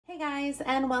Guys,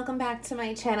 and welcome back to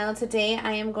my channel. Today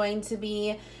I am going to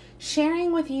be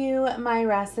sharing with you my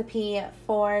recipe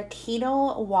for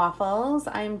keto waffles.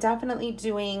 I'm definitely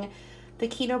doing the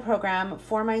keto program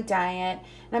for my diet,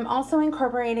 and I'm also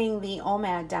incorporating the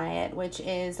OMAD diet, which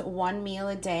is 1 meal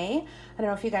a day. I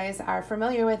don't know if you guys are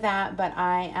familiar with that, but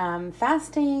I am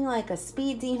fasting like a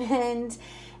speed demon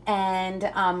and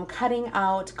cutting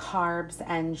out carbs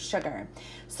and sugar.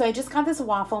 So I just got this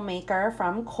waffle maker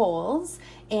from Kohl's,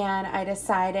 and I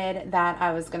decided that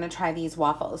I was gonna try these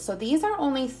waffles. So these are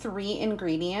only 3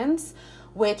 ingredients,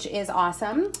 which is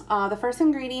awesome. The first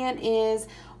ingredient is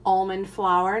almond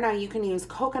flour. Now you can use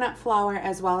coconut flour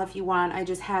as well if you want. I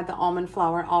just had the almond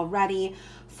flour already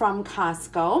from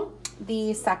Costco.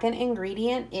 The second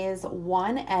ingredient is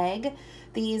 1 egg.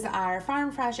 These are farm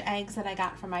fresh eggs that I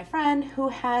got from my friend who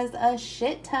has a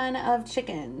shit ton of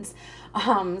chickens.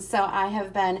 So I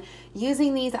have been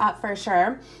using these up for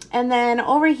sure. And then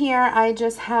over here, I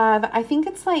just have, I think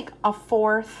it's like a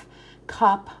 1/4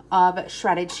 cup of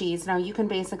shredded cheese. Now you can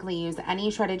basically use any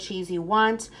shredded cheese you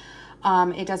want.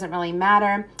 It doesn't really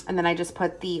matter. And then I just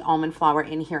put the almond flour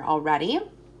in here already.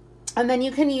 And then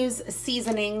you can use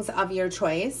seasonings of your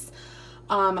choice.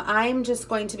 I'm just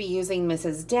going to be using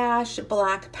Mrs. Dash,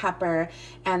 black pepper,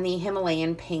 and the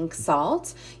Himalayan pink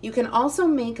salt. You can also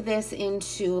make this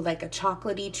into like a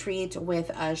chocolatey treat with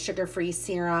a sugar-free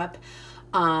syrup,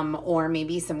 or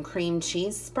maybe some cream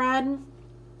cheese spread,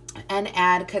 and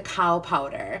add cacao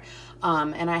powder.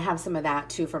 And I have some of that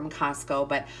too from Costco,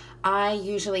 but I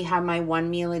usually have my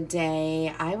 1 meal a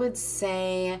day, I would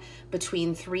say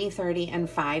between 3:30 and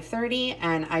 5:30,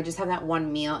 and I just have that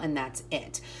 1 meal and that's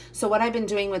it. So what I've been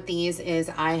doing with these is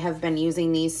I have been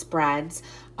using these spreads,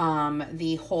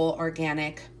 the whole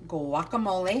organic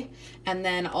guacamole, and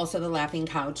then also the Laughing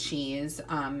Cow cheese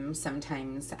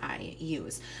sometimes I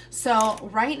use. So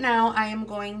right now I am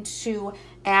going to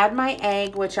add my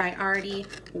egg, which I already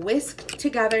whisked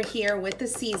together here with the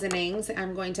seasonings.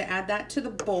 I'm going to add that to the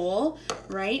bowl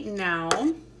right now.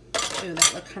 Ooh,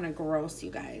 that looked kind of gross,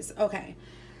 you guys. Okay,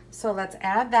 so let's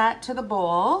add that to the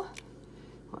bowl.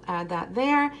 We'll add that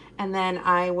there, and then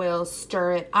I will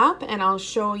stir it up, and I'll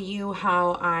show you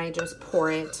how I just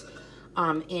pour it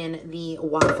in the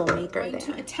waffle maker. I'm going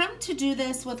to attempt to do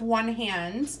this with one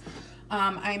hand.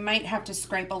 I might have to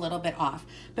scrape a little bit off,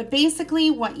 but basically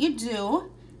what you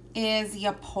do is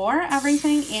you pour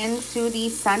everything into the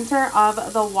center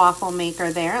of the waffle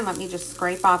maker there, and let me just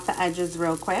scrape off the edges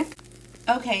real quick.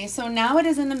 Okay, so now it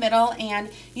is in the middle, and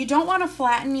you don't want to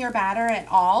flatten your batter at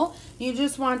all. You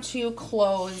just want to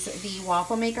close the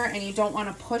waffle maker, and you don't want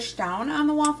to push down on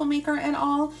the waffle maker at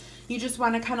all. You just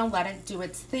want to kind of let it do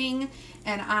its thing,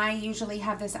 and I usually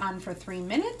have this on for 3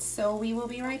 minutes, so we will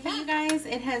be right back. You guys,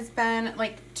 it has been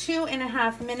like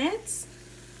 2.5 minutes,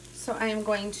 so I am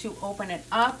going to open it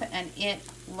up, and it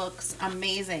looks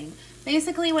amazing.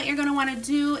 Basically, what you're going to want to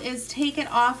do is take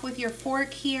it off with your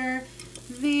fork here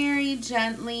very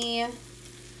gently,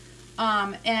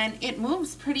 and it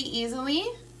moves pretty easily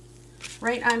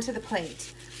right onto the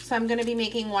plate. So I'm going to be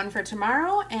making one for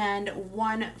tomorrow and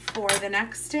one for the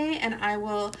next day, and I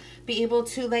will be able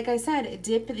to, like I said,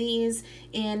 dip these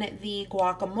in the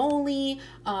guacamole.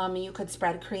 You could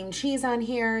spread cream cheese on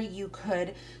here. You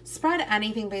could spread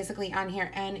anything basically on here,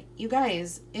 and you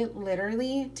guys, it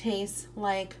literally tastes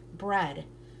like bread.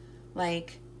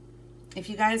 Like, if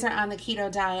you guys are on the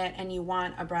keto diet and you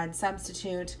want a bread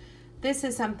substitute, this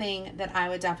is something that I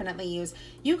would definitely use.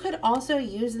 You could also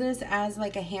use this as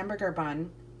like a hamburger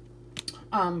bun.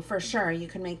 For sure, you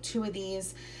can make 2 of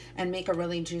these and make a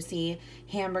really juicy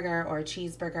hamburger or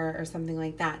cheeseburger or something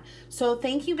like that. So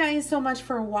thank you guys so much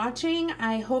for watching.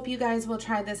 I hope you guys will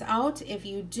try this out. If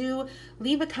you do,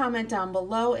 leave a comment down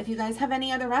below. If you guys have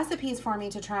any other recipes for me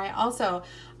to try also,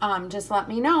 just let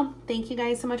me know. Thank you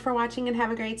guys so much for watching, and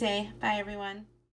have a great day. Bye everyone.